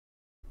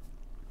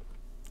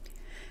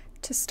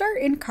To start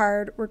in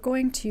Card, we're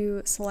going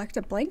to select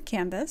a blank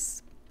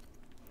canvas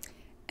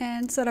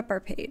and set up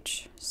our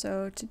page.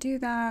 So to do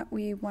that,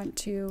 we want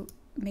to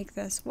make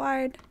this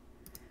wide,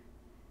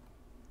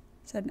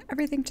 send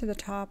everything to the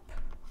top,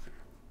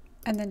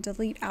 and then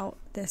delete out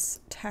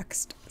this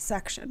text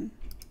section.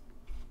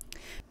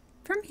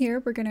 From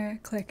here, we're going to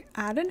click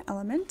Add an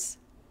Element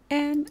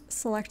and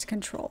select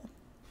Control.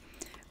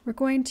 We're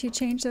going to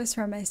change this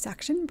from a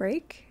section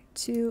break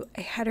to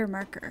a header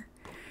marker.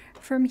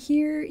 From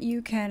here,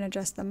 you can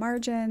adjust the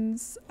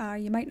margins.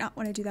 You might not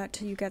want to do that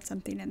till you get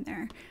something in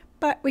there,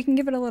 but we can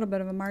give it a little bit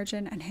of a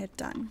margin and hit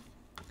Done.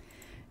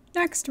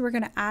 Next, we're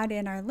going to add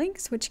in our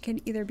links, which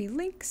can either be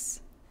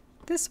links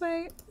this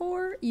way,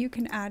 or you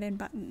can add in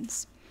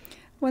buttons.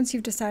 Once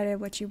you've decided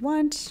what you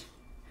want,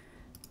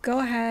 go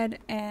ahead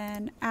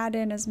and add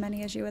in as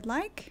many as you would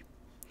like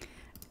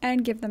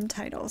and give them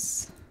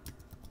titles.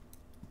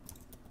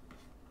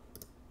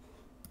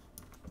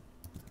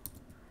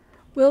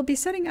 We'll be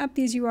setting up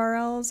these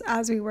URLs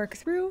as we work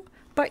through,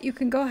 but you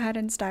can go ahead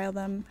and style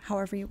them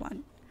however you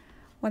want.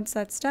 Once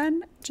that's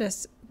done,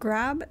 just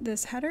grab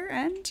this header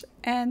end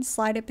and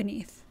slide it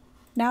beneath.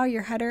 Now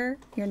your header,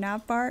 your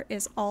navbar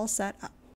is all set up.